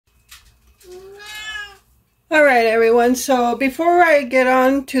Alright everyone, so before I get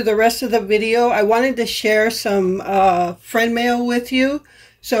on to the rest of the video, I wanted to share some friend mail with you.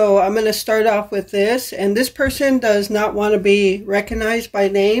 So I'm going to start off with this, and this person does not want to be recognized by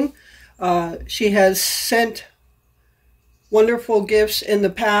name. She has sent wonderful gifts in the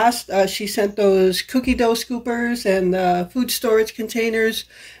past. She sent those cookie dough scoopers and food storage containers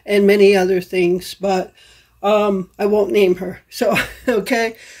and many other things, but I won't name her. So,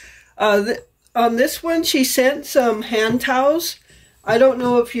 okay. On this one, she sent some hand towels. I don't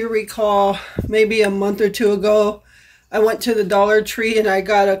know if you recall, maybe a month or two ago, I went to the Dollar Tree and I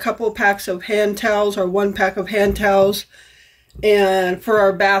got a couple packs of hand towels, or one pack of hand towels, and for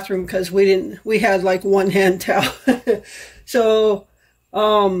our bathroom, because we had like one hand towel. So,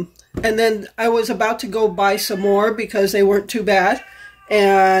 and then I was about to go buy some more because they weren't too bad.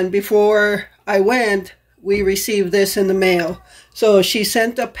 And before I went, we received this in the mail. So she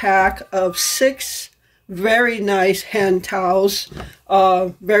sent a pack of 6 very nice hand towels,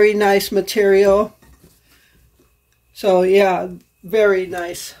 very nice material. So yeah, very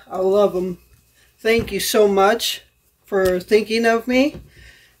nice. I love them. Thank you so much for thinking of me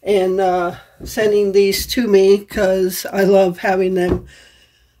and sending these to me, because I love having them.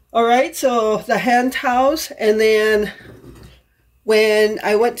 Alright, so the hand towels, and then when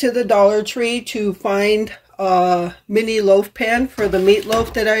I went to the Dollar Tree to find a mini loaf pan for the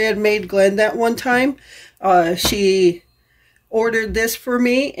meatloaf that I had made Glenn that one time, she ordered this for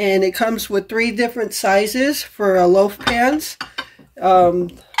me, and it comes with 3 different sizes for loaf pans. 2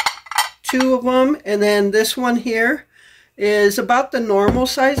 of them, and then this one here is about the normal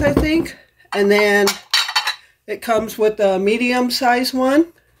size, I think, and then it comes with a medium size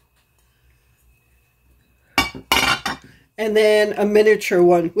one, and then a miniature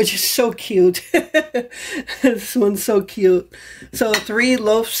one, which is so cute. This one's so cute. So 3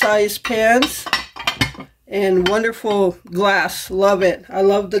 loaf-size pans and wonderful glass. Love it. I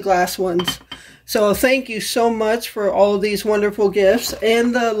love the glass ones. So thank you so much for all of these wonderful gifts.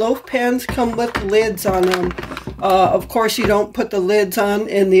 And the loaf pans come with lids on them. Of course, you don't put the lids on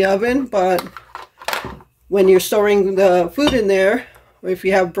in the oven, but when you're storing the food in there, or if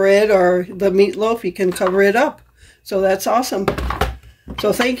you have bread or the meatloaf, you can cover it up. So that's awesome.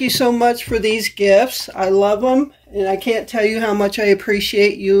 So thank you so much for these gifts. I love them, and I can't tell you how much I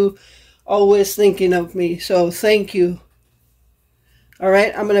appreciate you always thinking of me. So thank you.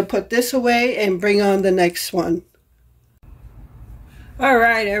 Alright, I'm going to put this away and bring on the next one.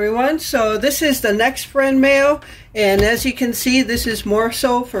 Alright everyone, so this is the next friend mail, and as you can see, this is more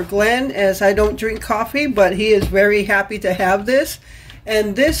so for Glenn, as I don't drink coffee, but he is very happy to have this.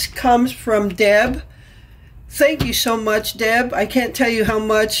 And this comes from Deb. Thank you so much, Deb. I can't tell you how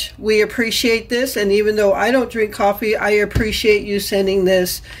much we appreciate this, and even though I don't drink coffee, I appreciate you sending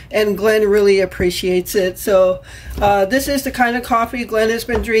this, and Glenn really appreciates it. So this is the kind of coffee Glenn has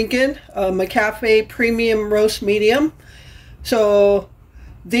been drinking, McCafe Premium Roast Medium. So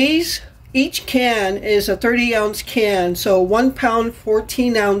these, each can is a 30-ounce can, so 1 pound,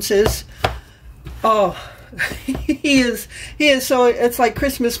 14 ounces. Oh, he is so, it's like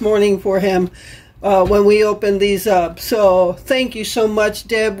Christmas morning for him. When we open these up. So thank you so much,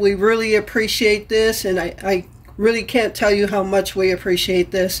 Deb. We really appreciate this, and I really can't tell you how much we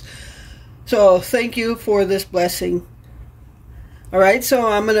appreciate this. So thank you for this blessing. Alright, so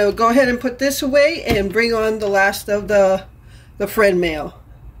I'm going to go ahead and put this away and bring on the last of the friend mail.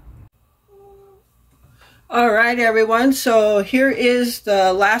 Alright everyone, so here is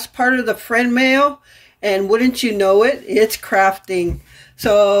the last part of the friend mail, and wouldn't you know it, it's crafting.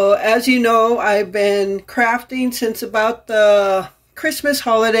 So, as you know, I've been crafting since about the Christmas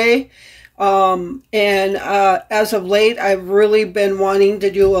holiday, and as of late, I've really been wanting to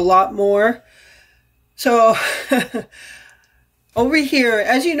do a lot more. So, over here,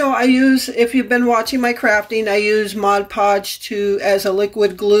 as you know, I use, if you've been watching my crafting, I use Mod Podge as a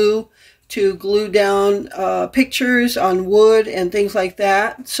liquid glue to glue down pictures on wood and things like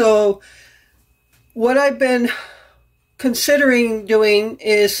that. So, what I've been considering doing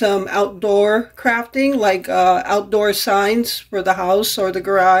is some outdoor crafting, like outdoor signs for the house or the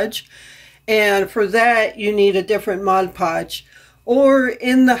garage, and for that you need a different Mod Podge. Or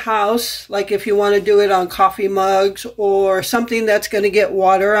in the house, like if you want to do it on coffee mugs or something that's going to get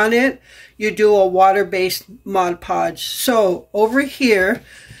water on it, you do a water-based Mod Podge. So over here,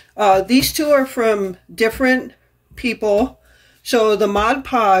 these two are from different people. So the Mod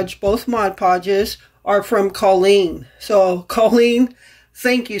Podge, both Mod Podges, are from Colleen. So Colleen,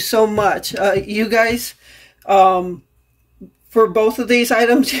 thank you so much. You guys, for both of these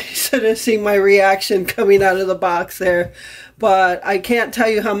items, you should have seen my reaction coming out of the box there. but I can't tell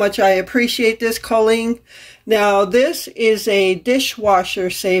you how much I appreciate this, Colleen. Now, this is a dishwasher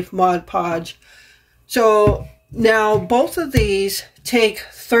safe Mod Podge. So now both of these take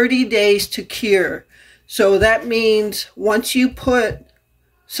 30 days to cure. So that means once you put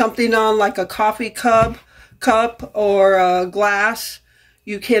something on like a coffee cup or a glass,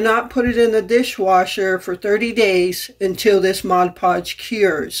 you cannot put it in the dishwasher for 30 days until this Mod Podge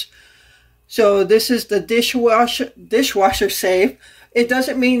cures. So this is the dishwasher safe. It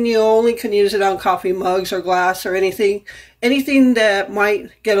doesn't mean you only can use it on coffee mugs or glass or anything that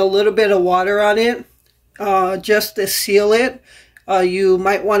might get a little bit of water on it. Just to seal it, you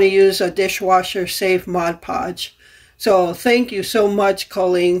might want to use a dishwasher safe Mod Podge. So thank you so much,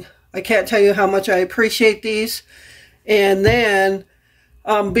 Colleen. I can't tell you how much I appreciate these. And then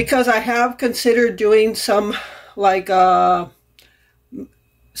because I have considered doing some like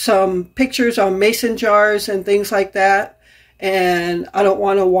some pictures on mason jars and things like that, and I don't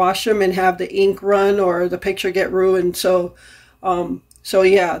want to wash them and have the ink run or the picture get ruined. So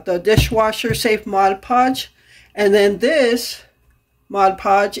yeah, the dishwasher safe Mod Podge. And then this Mod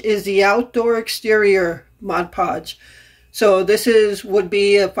Podge is the outdoor exterior Mod Podge. So this would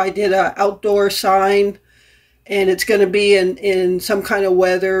be if I did an outdoor sign and it's going to be in some kind of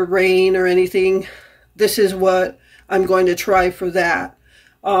weather, rain or anything. This is what I'm going to try for that.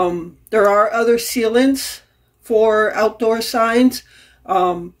 There are other sealants for outdoor signs,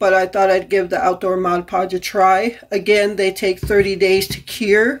 but I thought I'd give the outdoor Mod Podge a try. Again, they take 30 days to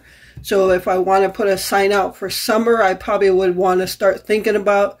cure. So if I want to put a sign out for summer, I probably would want to start thinking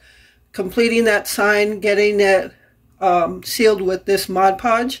about completing that sign, getting it sealed with this Mod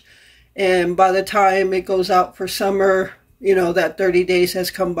Podge. And by the time it goes out for summer, you know, that 30 days has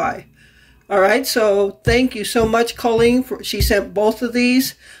come by. All right, so thank you so much, Colleen. She sent both of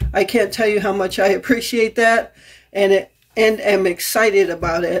these. I can't tell you how much I appreciate that, and am excited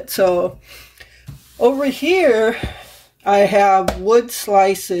about it. So over here, I have wood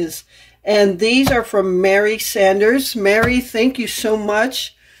slices, and these are from Mary Sanders. Mary, thank you so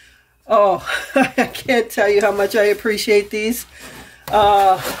much. Oh, I can't tell you how much I appreciate these.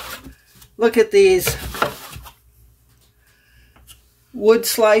 Look at these wood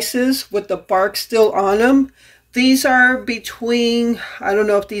slices with the bark still on them. These are between, I don't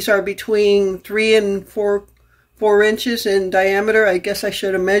know if these are between 3 and 4 inches in diameter. I guess I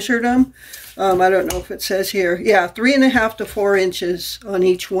should have measured them. I don't know if it says here. Yeah, 3.5 to 4 inches on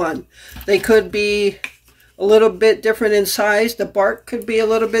each one. They could be a little bit different in size. The bark could be a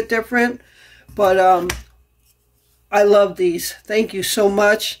little bit different, but I love these. Thank you so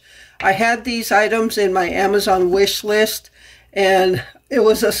much. I had these items in my Amazon wish list, and it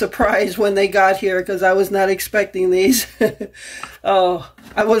was a surprise when they got here because I was not expecting these. We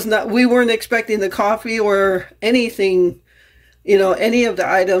weren't expecting the coffee or anything, you know, any of the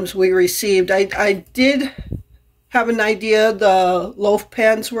items we received. I did have an idea the loaf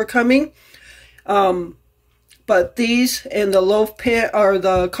pans were coming, but these and the loaf pan or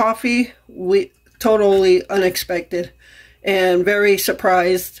the coffee, we totally unexpected and very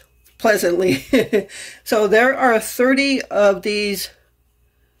surprised pleasantly. So there are 30 of these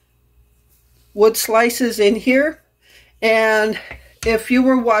wood slices in here, and if you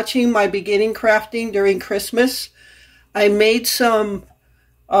were watching my beginning crafting during Christmas, I made some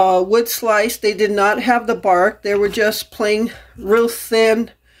wood slice. They did not have the bark. They were just plain real thin,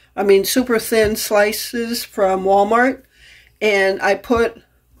 I mean super thin slices from Walmart, and I put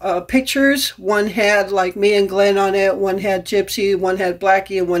pictures. One had like me and Glenn on it, one had Gypsy, one had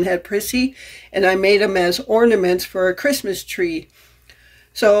Blackie, and one had Prissy, and I made them as ornaments for a Christmas tree.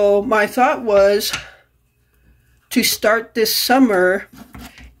 So my thought was to start this summer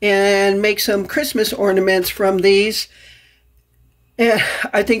and make some Christmas ornaments from these, and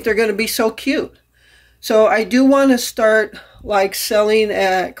I think they're going to be so cute. So I do want to start like selling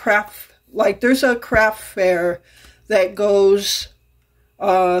at craft, like there's a craft fair that goes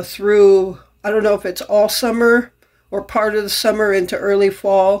through, I don't know if it's all summer or part of the summer into early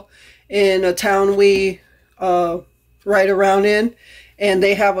fall in a town we ride around in, and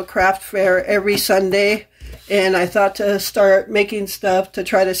they have a craft fair every Sunday, and I thought to start making stuff to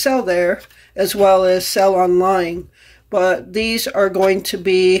try to sell there as well as sell online. But these are going to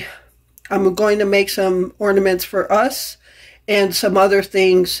be, I'm going to make some ornaments for us and some other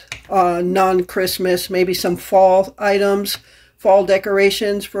things non-Christmas, maybe some fall items, fall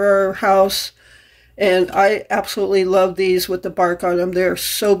decorations for our house. And I absolutely love these with the bark on them. They're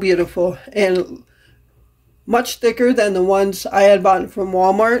so beautiful and much thicker than the ones I had bought from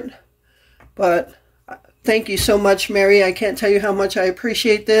Walmart. But thank you so much, Mary. I can't tell you how much I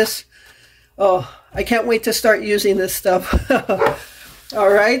appreciate this. Oh, I can't wait to start using this stuff. All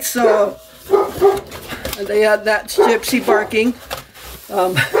right, so that's Gypsy barking.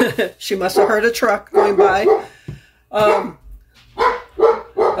 She must have heard a truck going by.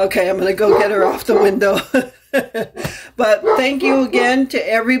 Okay, I'm gonna go get her off the window. But thank you again to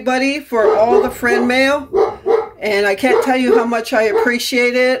everybody for all the friend mail, and I can't tell you how much I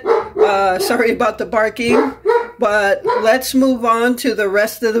appreciate it. Sorry about the barking, but let's move on to the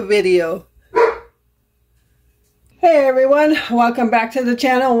rest of the video. Hey everyone, welcome back to the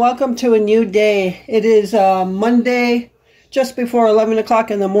channel. Welcome to a new day. It is Monday, just before 11 o'clock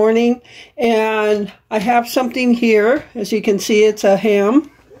in the morning, and I have something here. As you can see, it's a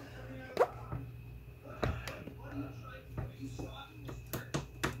ham.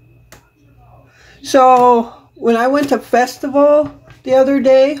 So when I went to festival the other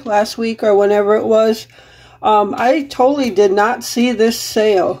day, last week or whenever it was, I totally did not see this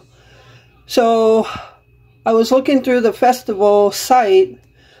sale. So I was looking through the festival site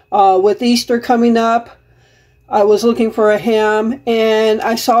with Easter coming up. I was looking for a ham, and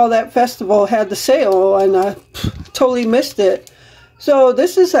I saw that festival had the sale, and I totally missed it. So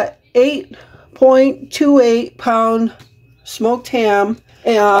this is a 8.28 pound smoked ham,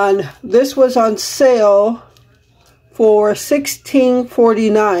 and this was on sale for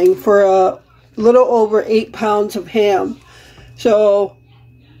 $16.49 for a little over 8 pounds of ham. So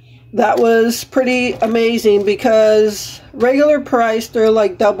that was pretty amazing, because regular price, they're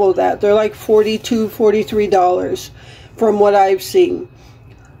like double that. They're like $42, $43 from what I've seen.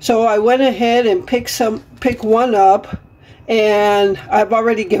 So I went ahead and picked one up, and I've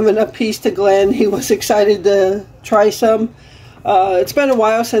already given a piece to Glenn. He was excited to try some. It's been a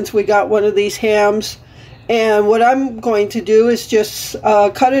while since we got one of these hams, and what I'm going to do is just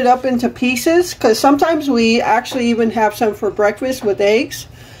cut it up into pieces, because sometimes we actually even have some for breakfast with eggs.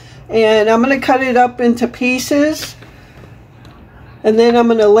 And I'm going to cut it up into pieces, and then I'm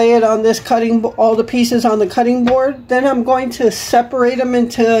going to lay it on this all the pieces on the cutting board. Then I'm going to separate them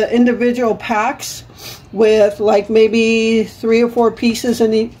into individual packs with like maybe 3 or 4 pieces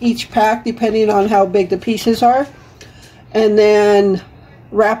in each pack, depending on how big the pieces are. And then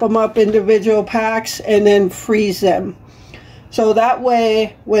wrap them up individual packs and then freeze them. So that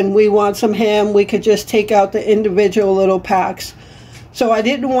way, when we want some ham, we could just take out the individual little packs. So I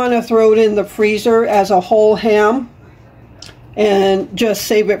didn't want to throw it in the freezer as a whole ham and just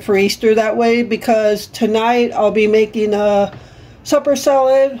save it for Easter that way, because tonight I'll be making a supper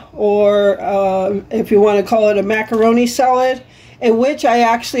salad, or if you want to call it a macaroni salad, in which I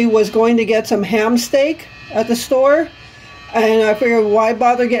actually was going to get some ham steak at the store. And I figured, why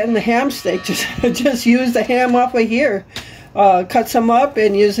bother getting the ham steak? Just use the ham off of here. Cut some up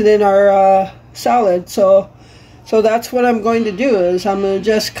and use it in our salad. So that's what I'm going to do, is I'm going to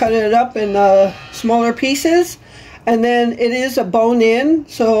just cut it up in smaller pieces. And then it is a bone-in.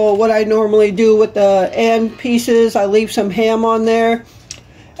 So what I normally do with the end pieces, I leave some ham on there.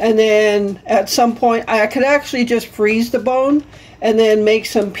 And then at some point, I could actually just freeze the bone and then make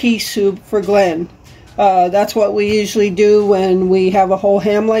some pea soup for Glenn. That's what we usually do when we have a whole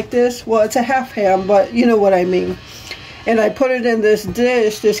ham like this. Well, it's a half ham, but you know what I mean. And I put it in this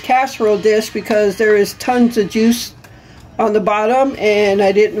dish, this casserole dish, because there is tons of juice on the bottom, and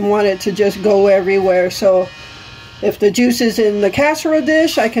I didn't want it to just go everywhere. So if the juice is in the casserole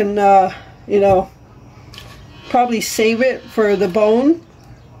dish, I can, you know, probably save it for the bone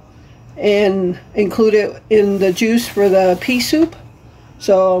and include it in the juice for the pea soup.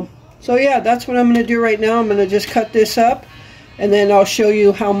 So yeah, that's what I'm going to do right now. I'm going to just cut this up, and then I'll show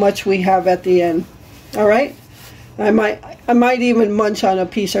you how much we have at the end. All right? I might even munch on a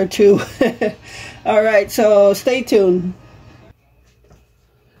piece or two. All right, so stay tuned.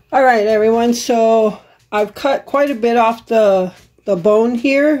 All right, everyone. So I've cut quite a bit off the bone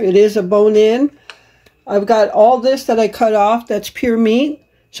here. It is a bone-in. I've got all this that I cut off that's pure meat.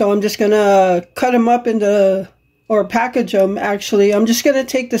 So I'm just going to cut them up into, or package them actually. I'm just going to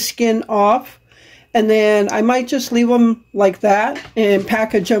take the skin off, and then I might just leave them like that and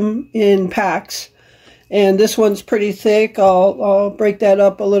package them in packs. And this one's pretty thick. I'll break that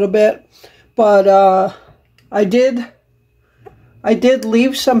up a little bit. But I did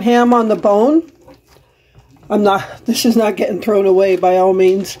leave some ham on the bone. This is not getting thrown away by all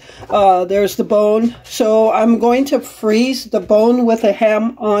means. There's the bone. So I'm going to freeze the bone with the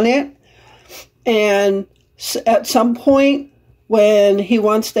ham on it. And at some point when he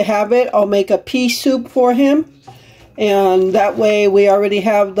wants to have it, I'll make a pea soup for him. And that way we already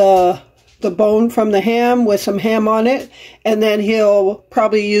have the bone from the ham with some ham on it. And then he'll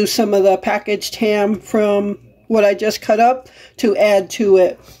probably use some of the packaged ham from what I just cut up to add to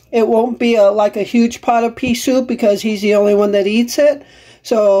it. it won't be like a huge pot of pea soup because he's the only one that eats it.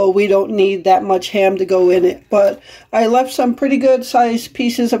 So we don't need that much ham to go in it. But I left some pretty good sized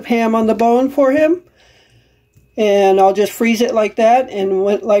pieces of ham on the bone for him. And I'll just freeze it like that. And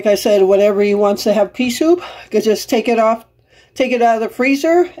like I said, whenever he wants to have pea soup, I could just take it out of the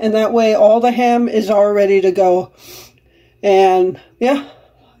freezer. And that way all the ham is all ready to go. And yeah,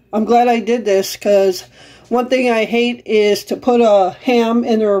 I'm glad I did this, because one thing I hate is to put a ham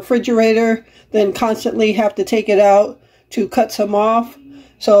in the refrigerator, then constantly have to take it out to cut some off.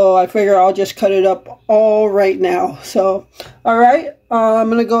 So I figure I'll just cut it up all right now. So, all right, I'm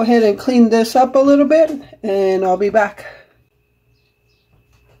going to go ahead and clean this up a little bit, and I'll be back.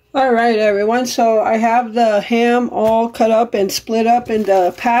 All right, everyone, so I have the ham all cut up and split up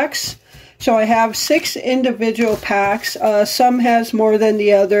into packs. So I have 6 individual packs. Some has more than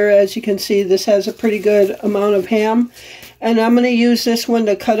the other. As you can see, this has a pretty good amount of ham. And I'm going to use this one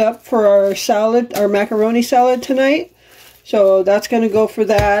to cut up for our salad, our macaroni salad tonight. So that's going to go for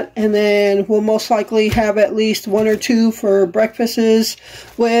that. And then we'll most likely have at least 1 or 2 for breakfasts,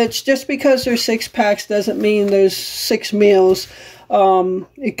 which just because there's 6 packs doesn't mean there's 6 meals.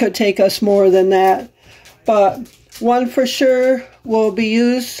 It could take us more than that. But one for sure will be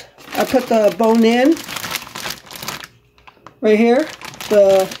used. I put the bone in right here.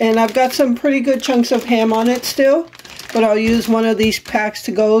 And I've got some pretty good chunks of ham on it still. But I'll use one of these packs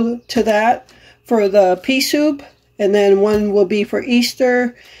to go to that for the pea soup. And then one will be for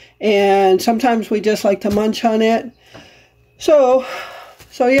Easter. And sometimes we just like to munch on it. So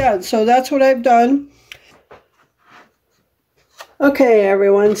yeah, so that's what I've done. Okay,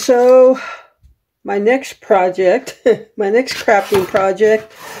 everyone, so my next project, my next crafting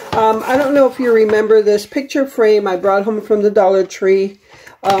project, I don't know if you remember this picture frame I brought home from the Dollar Tree.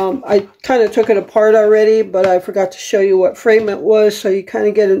 I kind of took it apart already, but I forgot to show you what frame it was, so you kind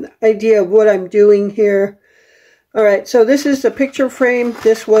of get an idea of what I'm doing here. Alright, so this is the picture frame.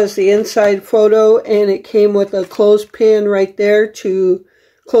 This was the inside photo, and it came with a clothespin right there to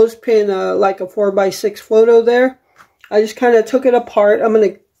clothespin like a 4x6 photo there. I just kind of took it apart. I'm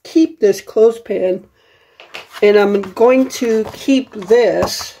going to keep this clothespin, and I'm going to keep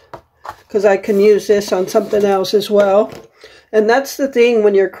this because I can use this on something else as well. And that's the thing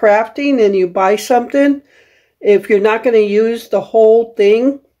when you're crafting and you buy something, if you're not going to use the whole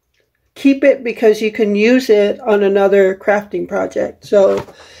thing, keep it because you can use it on another crafting project. So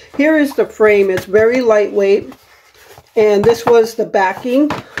here is the frame. It's very lightweight, and this was the backing.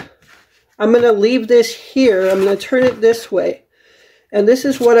 I'm going to leave this here. I'm going to turn it this way, and this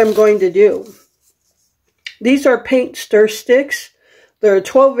is what I'm going to do. These are paint stir sticks. They're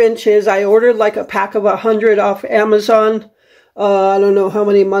 12 inches. I ordered like a pack of 100 off Amazon, I don't know how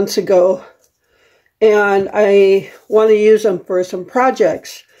many months ago, and I want to use them for some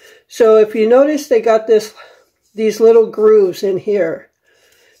projects. So if you notice, they got these little grooves in here.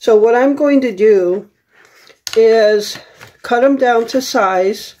 So what I'm going to do is cut them down to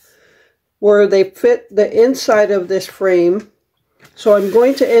size where they fit the inside of this frame. So I'm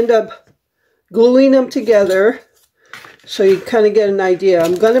going to end up gluing them together so you kind of get an idea.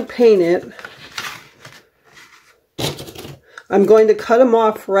 I'm going to paint it. I'm going to cut them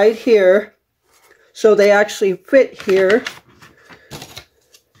off right here so they actually fit here,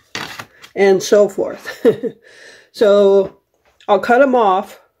 and so forth. So I'll cut them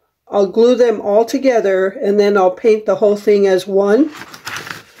off, I'll glue them all together, and then I'll paint the whole thing as one,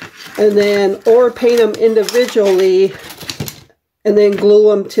 and then or paint them individually and then glue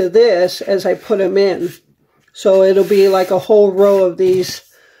them to this as I put them in. So it'll be like a whole row of these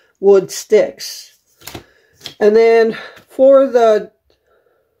wood sticks. And then for the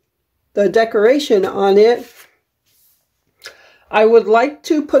decoration on it, I would like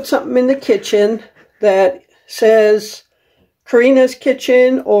to put something in the kitchen that says Karina's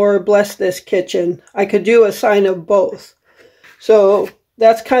Kitchen or Bless This Kitchen. I could do a sign of both. So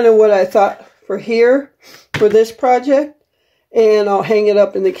that's kind of what I thought for here, for this project. And I'll hang it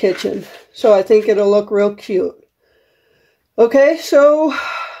up in the kitchen. So I think it'll look real cute. Okay, so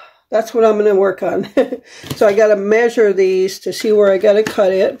that's what I'm going to work on. So I got to measure these to see where I got to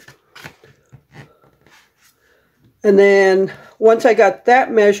cut it. And then once I got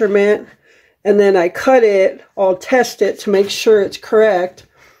that measurement and then I cut it, I'll test it to make sure it's correct.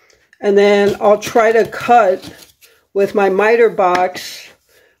 And then I'll try to cut with my miter box.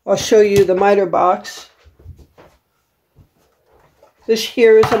 I'll show you the miter box. This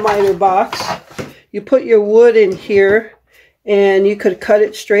here is a miter box. You put your wood in here and you could cut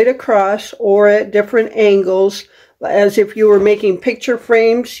it straight across or at different angles. as if you were making picture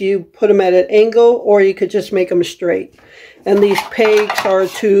frames. You put them at an angle, or you could just make them straight. And these pegs are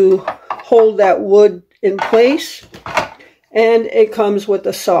to hold that wood in place. And it comes with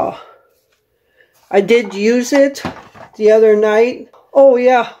a saw. I did use it the other night. Oh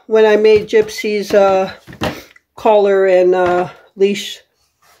yeah, when I made Gypsy's collar and leash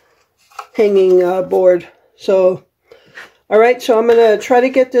hanging board. So, alright, so I'm going to try to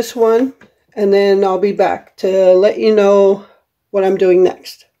get this one, and then I'll be back to let you know what I'm doing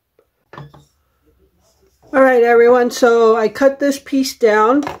next. Alright everyone, so I cut this piece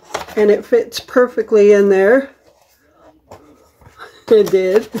down, and it fits perfectly in there. It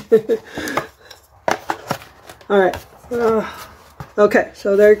did. Alright. Okay,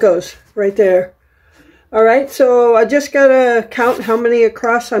 so there it goes, right there. Alright, so I just gotta count how many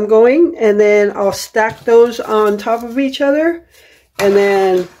across I'm going, and then I'll stack those on top of each other, and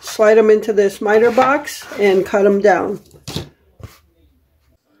then slide them into this miter box and cut them down.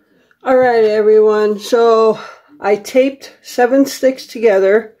 Alright everyone, so I taped 7 sticks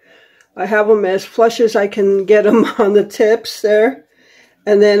together. I have them as flush as I can get them on the tips there.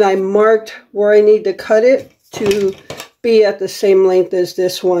 And then I marked where I need to cut it to be at the same length as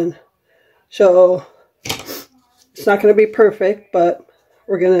this one. So it's not going to be perfect, but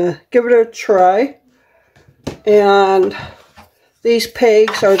we're going to give it a try. And these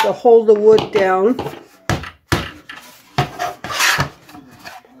pegs are to hold the wood down.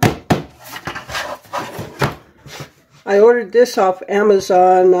 I ordered this off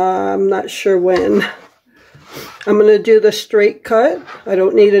Amazon, I'm not sure when. I'm going to do the straight cut. I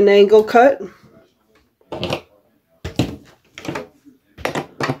don't need an angle cut.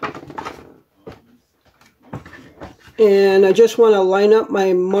 And I just want to line up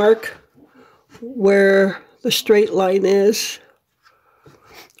my mark where the straight line is.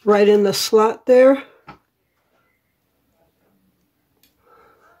 Right in the slot there.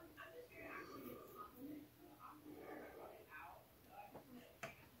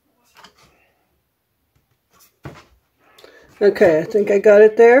 Okay, I think I got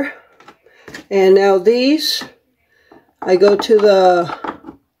it there. And now these, I go to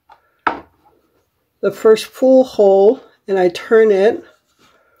the first full hole and I turn it.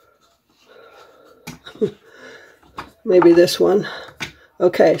 Maybe this one.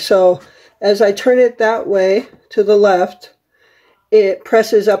 Okay, so as I turn it that way to the left, it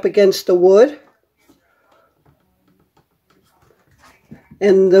presses up against the wood.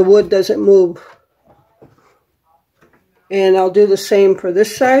 And the wood doesn't move. And I'll do the same for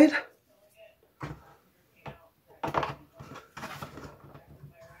this side.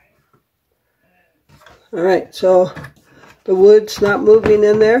 Alright, so the wood's not moving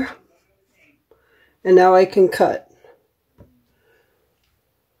in there. And now I can cut.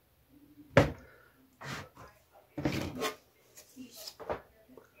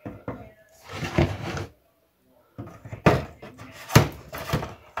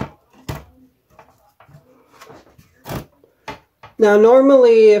 Now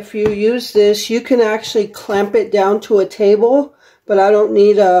normally if you use this, you can actually clamp it down to a table, but I don't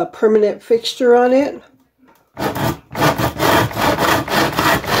need a permanent fixture on it.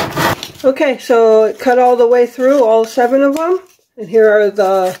 Okay, so it cut all the way through, all 7 of them. And here are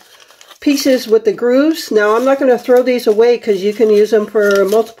the pieces with the grooves. Now I'm not going to throw these away because you can use them for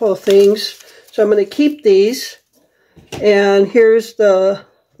multiple things. So I'm going to keep these. And here's the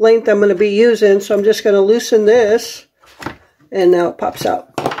length I'm going to be using. So I'm just going to loosen this. And now it pops out.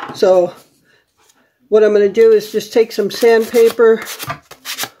 So what I'm going to do is just take some sandpaper,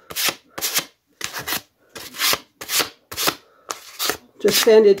 just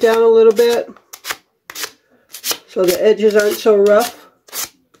sand it down a little bit so the edges aren't so rough.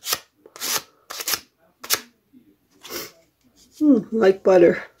 Like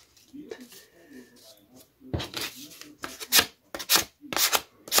butter.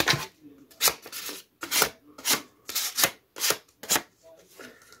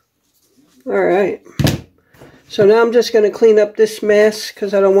 Alright, so now I'm just going to clean up this mess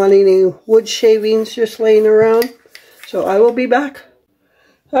because I don't want any wood shavings just laying around. So I will be back.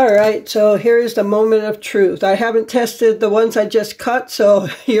 Alright, so here is the moment of truth. I haven't tested the ones I just cut, so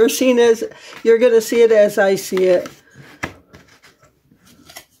you're going to see it as I see it.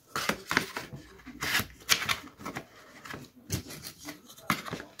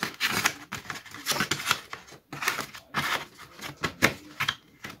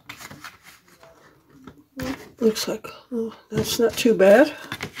 Looks like, oh, that's not too bad.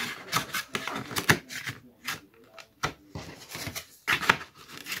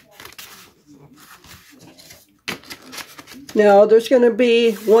 Now there's going to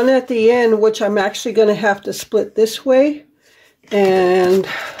be one at the end, which I'm actually going to have to split this way. And,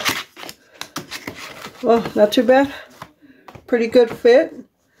 well, not too bad. Pretty good fit.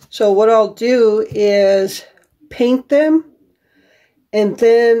 So what I'll do is paint them. And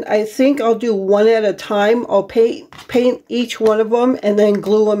then I think I'll do one at a time. I'll paint each one of them and then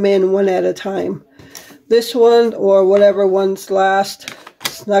glue them in one at a time. This one or whatever one's last,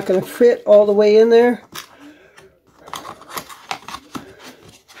 it's not going to fit all the way in there.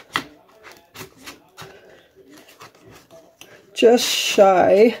 Just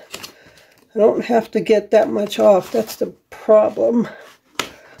shy. I don't have to get that much off. That's the problem.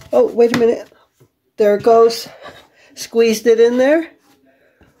 Oh, wait a minute. There it goes. Squeezed it in there.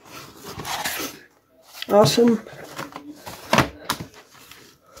 Awesome.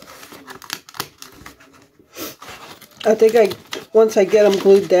 I think once I get them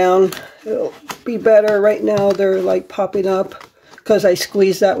glued down, it'll be better. Right now they're like popping up because I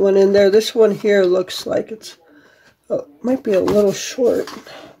squeezed that one in there. This one here looks like it's might be a little short,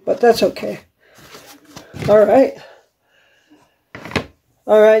 but that's okay. All right.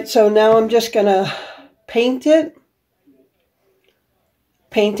 All right, so now I'm just gonna paint it.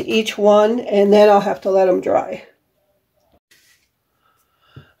 Paint each one, and then I'll have to let them dry.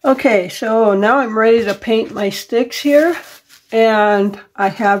 Okay, so now I'm ready to paint my sticks here, and I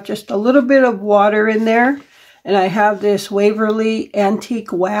have just a little bit of water in there, and I have this Waverly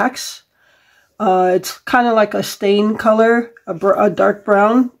Antique Wax. It's kind of like a stain color, a dark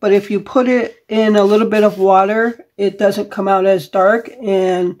brown, but if you put it in a little bit of water, it doesn't come out as dark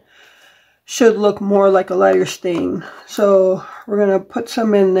and should look more like a lighter stain. So we're going to put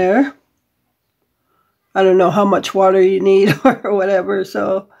some in there. I don't know how much water you need or whatever,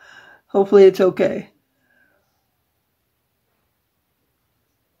 so hopefully it's okay.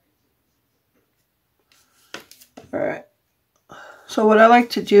 All right. So what I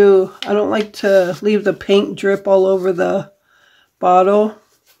like to do, I don't like to leave the paint drip all over the bottle.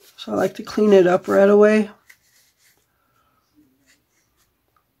 So I like to clean it up right away.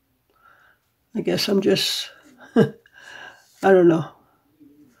 I guess I'm just, I don't know.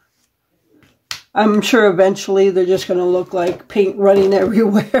 I'm sure eventually they're just going to look like paint running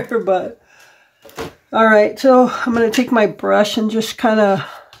everywhere, but all right. So I'm going to take my brush and just kind of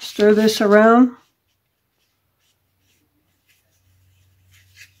stir this around.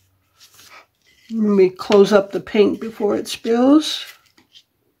 Let me close up the paint before it spills.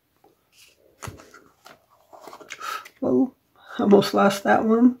 Oh, almost lost that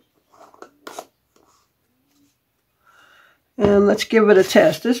one. And let's give it a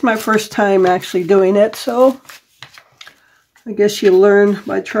test. This is my first time actually doing it, so I guess you learn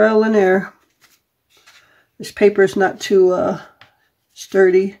by trial and error. This paper is not too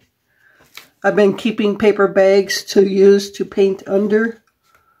sturdy. I've been keeping paper bags to use to paint under.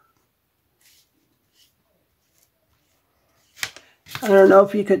 I don't know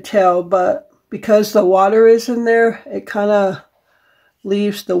if you could tell, but because the water is in there, it kind of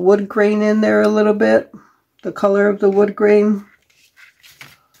leaves the wood grain in there a little bit, the color of the wood grain.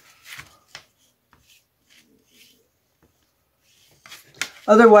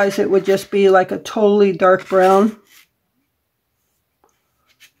 Otherwise, it would just be like a totally dark brown.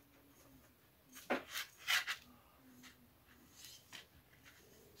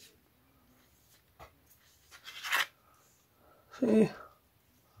 See?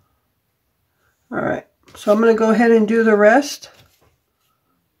 All right, so I'm going to go ahead and do the rest,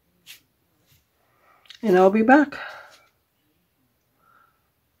 and I'll be back.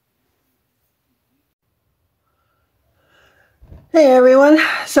 Hey everyone,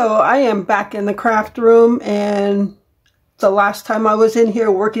 so I am back in the craft room, and the last time I was in here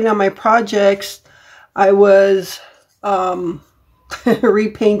working on my projects, I was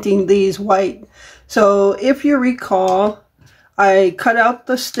repainting these white. So if you recall, I cut out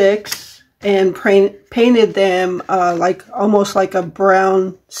the sticks and painted them like almost like a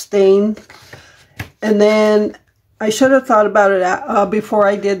brown stain. And then I should have thought about it before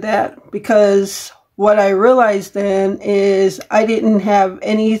I did that, because what I realized then is I didn't have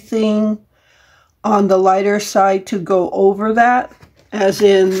anything on the lighter side to go over that, as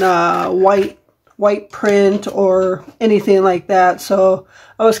in white print or anything like that. So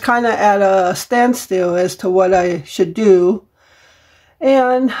I was kind of at a standstill as to what I should do.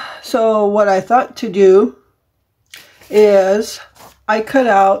 And so what I thought to do is I cut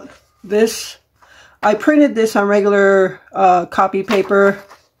out this. I printed this on regular copy paper,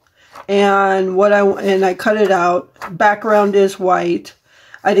 and I cut it out. Background is white.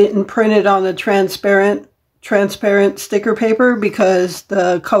 I didn't print it on the transparent sticker paper because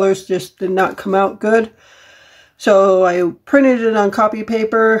the colors just did not come out good. So I printed it on copy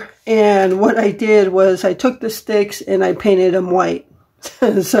paper, and what I did was I took the sticks and I painted them white.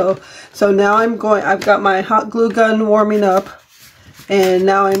 so now I've got my hot glue gun warming up, and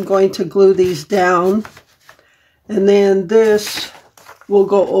now I'm going to glue these down, and then this will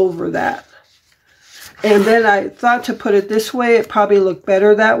go over that. And then I thought to put it this way, it probably looked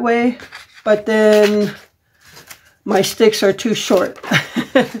better that way, but then my sticks are too short.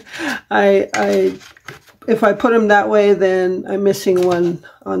 If I put them that way, then I'm missing one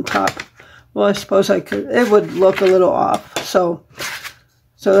on top. Well, I suppose I could, it would look a little off, so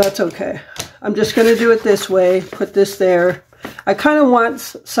that's okay. I'm just going to do it this way, put this there. I kind of want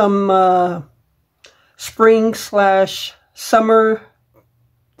some spring / summer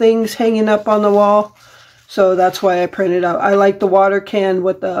things hanging up on the wall, so that's why I printed out. I like the water can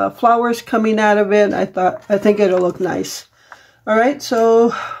with the flowers coming out of it. I think it'll look nice. All right,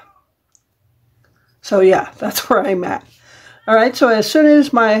 so yeah, that's where I'm at. All right, so as soon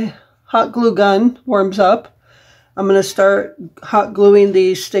as my hot glue gun warms up, I'm going to start hot gluing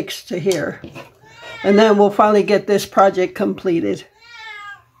these sticks to here. And then we'll finally get this project completed.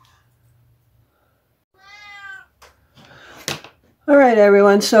 All right,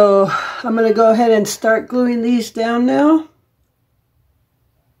 everyone, so I'm going to go ahead and start gluing these down now.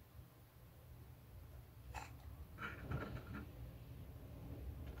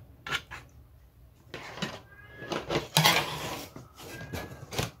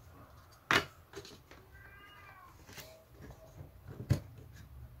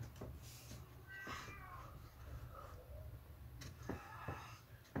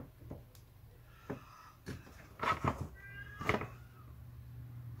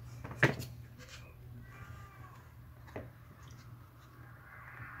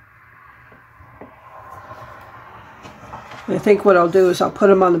 I think what I'll do is I'll put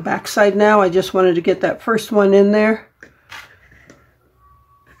them on the back side now. I just wanted to get that first one in there.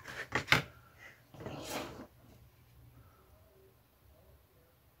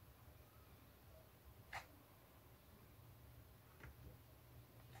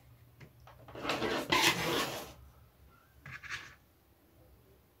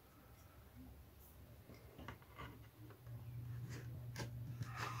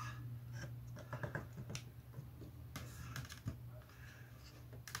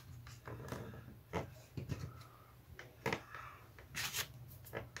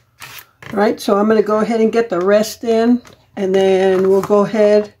 All right, so I'm going to go ahead and get the rest in, and then we'll go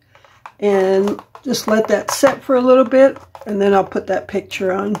ahead and just let that set for a little bit, and then I'll put that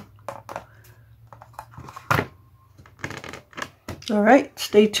picture on. All right,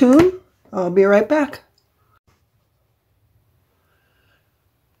 stay tuned. I'll be right back.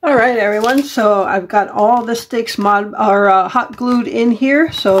 All right, everyone, so I've got all the sticks hot glued in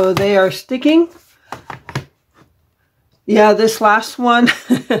here, so they are sticking. Yeah, this last one,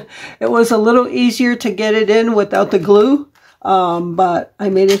 it was a little easier to get it in without the glue, but I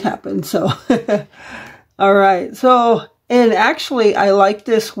made it happen, so. All right, so, and actually I like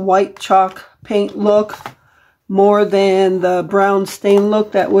this white chalk paint look more than the brown stain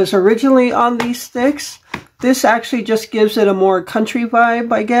look that was originally on these sticks. This actually just gives it a more country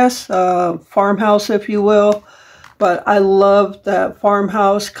vibe, I guess, farmhouse, if you will. But I love that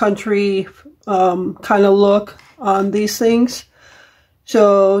farmhouse, country kind of look on these things.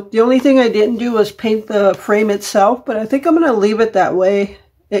 So the only thing I didn't do was paint the frame itself, but I think I'm going to leave it that way.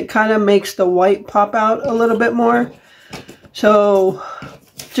 It kind of makes the white pop out a little bit more. So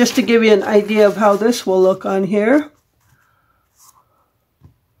just to give you an idea of how this will look on here.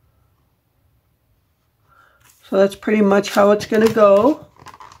 So that's pretty much how it's going to go.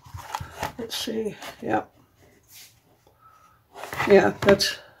 Let's see. Yeah. Yeah,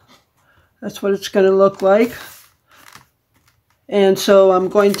 that's what it's going to look like. And so I'm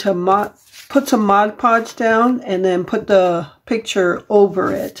going to put some Mod Podge down and then put the picture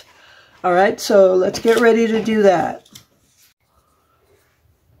over it. All right, so let's get ready to do that.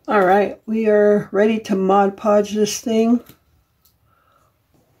 All right, we are ready to Mod Podge this thing.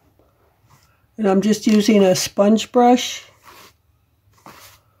 And I'm just using a sponge brush.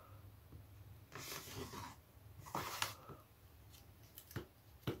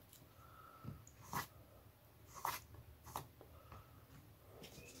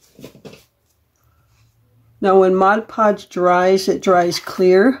 Now when Mod Podge dries, it dries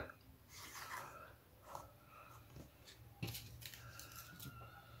clear.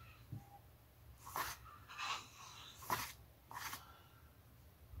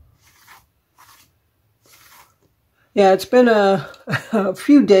 Yeah, it's been a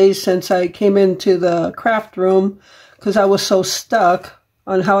few days since I came into the craft room because I was so stuck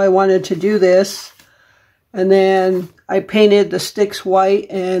on how I wanted to do this. And then I painted the sticks white,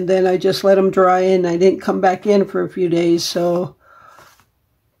 and then I just let them dry, and I didn't come back in for a few days. So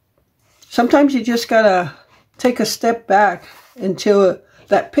sometimes you just gotta take a step back until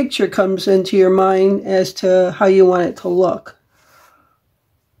that picture comes into your mind as to how you want it to look.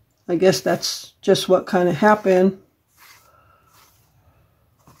 I guess that's just what kind of happened.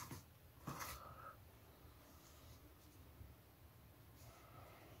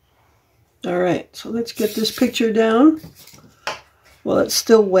 Alright, so let's get this picture down. Well, it's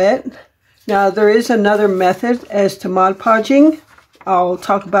still wet. Now, there is another method as to Mod Podging. I'll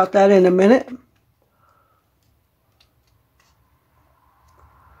talk about that in a minute.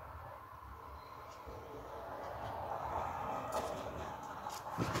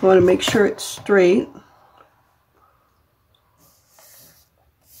 I want to make sure it's straight.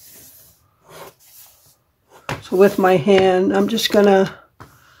 So with my hand, I'm just going to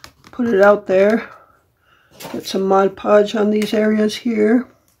put it out there. Get some Mod Podge on these areas here.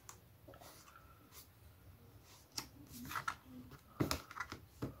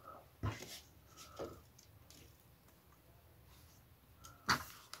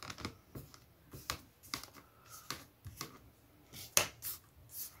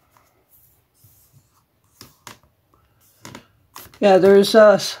 Yeah, there's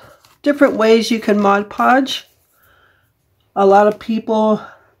different ways you can Mod Podge. A lot of people,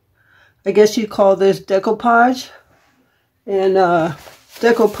 I guess you call this decoupage. And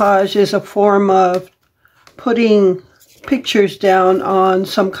decoupage is a form of putting pictures down on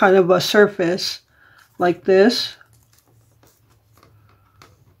some kind of a surface like this.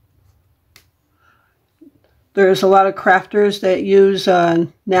 There's a lot of crafters that use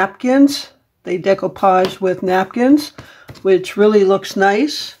napkins. They decoupage with napkins, which really looks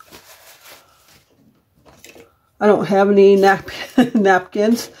nice. I don't have any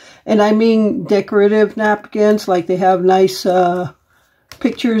napkins, and I mean decorative napkins, like they have nice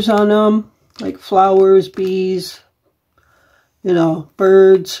pictures on them, like flowers, bees, you know,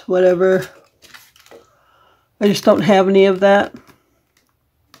 birds, whatever. I just don't have any of that.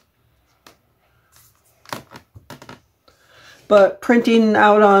 But printing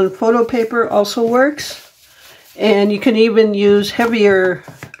out on photo paper also works. And you can even use heavier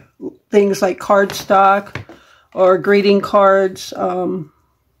things like cardstock or greeting cards. All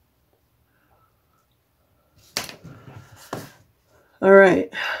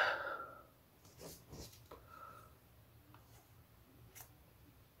right.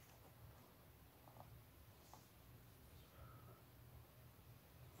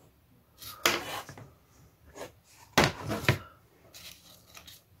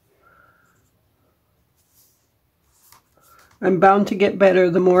 I'm bound to get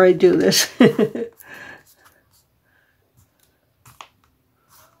better the more I do this.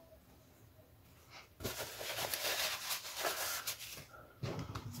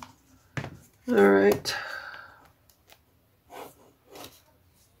 All right.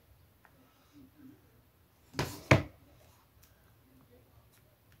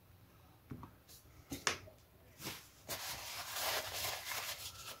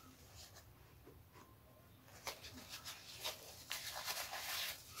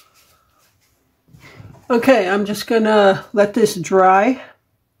 Okay, I'm just gonna let this dry,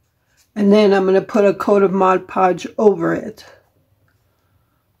 and then I'm gonna put a coat of Mod Podge over it.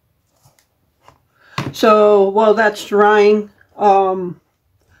 So while that's drying, another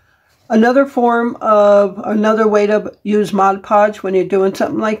way to use Mod Podge when you're doing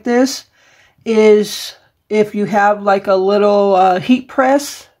something like this is if you have like a little heat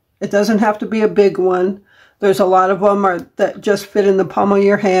press. It doesn't have to be a big one. There's a lot of them that just fit in the palm of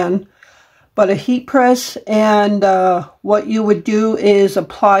your hand. But a heat press, and what you would do is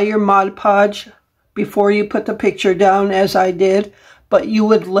apply your Mod Podge before you put the picture down, as I did, but you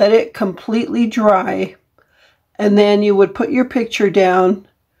would let it completely dry, and then you would put your picture down,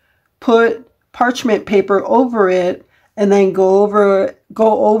 put parchment paper over it, and then go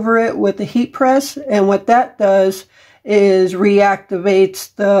over it with the heat press, and what that does is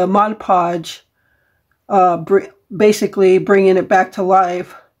reactivates the Mod Podge, basically bringing it back to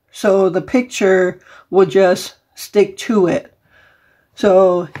life. So the picture will just stick to it.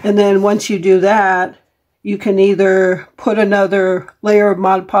 So, and then once you do that, you can either put another layer of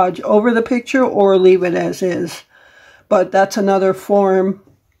Mod Podge over the picture or leave it as is. But that's another form,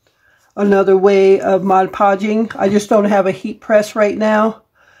 another way of Mod Podging. I just don't have a heat press right now.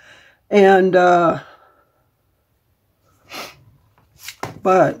 And,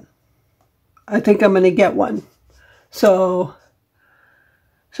 but I think I'm going to get one. So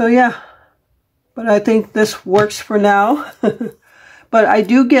yeah, but I think this works for now. But I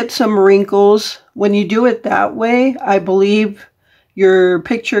do get some wrinkles when you do it that way, I believe your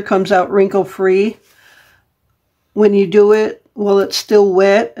picture comes out wrinkle-free. When you do it while it's still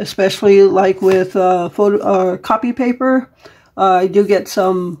wet, especially like with copy paper, I do get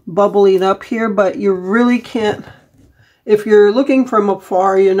some bubbling up here, but you really can't. If you're looking from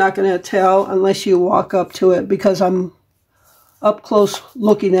afar, you're not going to tell unless you walk up to it, because I'm up close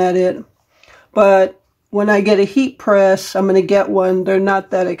looking at it. But when I get a heat press, I'm going to get one. They're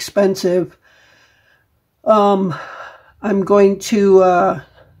not that expensive. I'm going to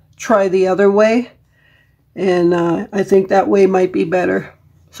try the other way, and I think that way might be better.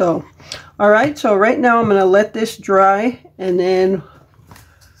 So, alright, so right now I'm going to let this dry, and then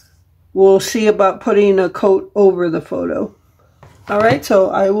we'll see about putting a coat over the photo. Alright, so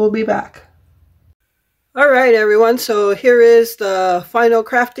I will be back. Alright everyone, so here is the final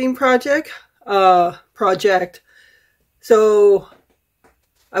crafting project. So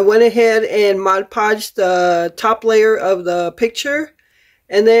I went ahead and Mod Podged the top layer of the picture,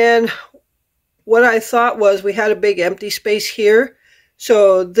 and then what I thought was we had a big empty space here.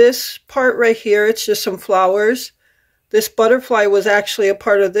 So this part right here, it's just some flowers. This butterfly was actually a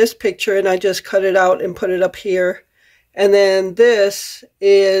part of this picture, and I just cut it out and put it up here. And then this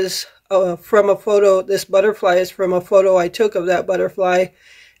is from a photo. This butterfly is from a photo I took of that butterfly,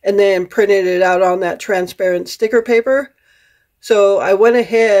 and then printed it out on that transparent sticker paper. So I went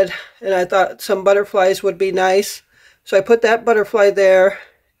ahead and I thought some butterflies would be nice. So I put that butterfly there,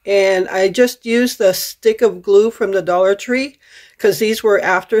 and I just used the stick of glue from the Dollar Tree, because these were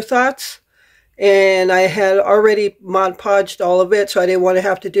afterthoughts. And I had already Mod Podged all of it, so I didn't want to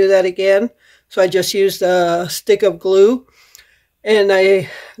have to do that again. So I just used a stick of glue, and I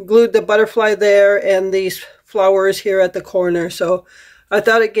glued the butterfly there and these flowers here at the corner. So I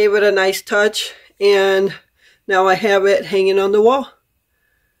thought it gave it a nice touch, and now I have it hanging on the wall.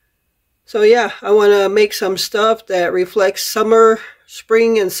 So yeah, I want to make some stuff that reflects summer,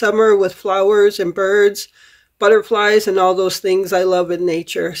 spring and summer, with flowers and birds, butterflies, and all those things I love in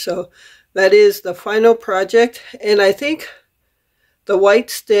nature. So that is the final project. And I think the white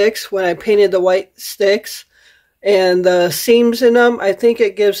sticks, when I painted the white sticks and the seams in them, I think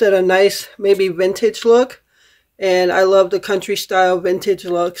it gives it a nice, maybe vintage look. And I love the country style vintage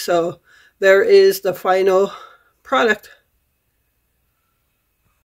look. So there is the final product.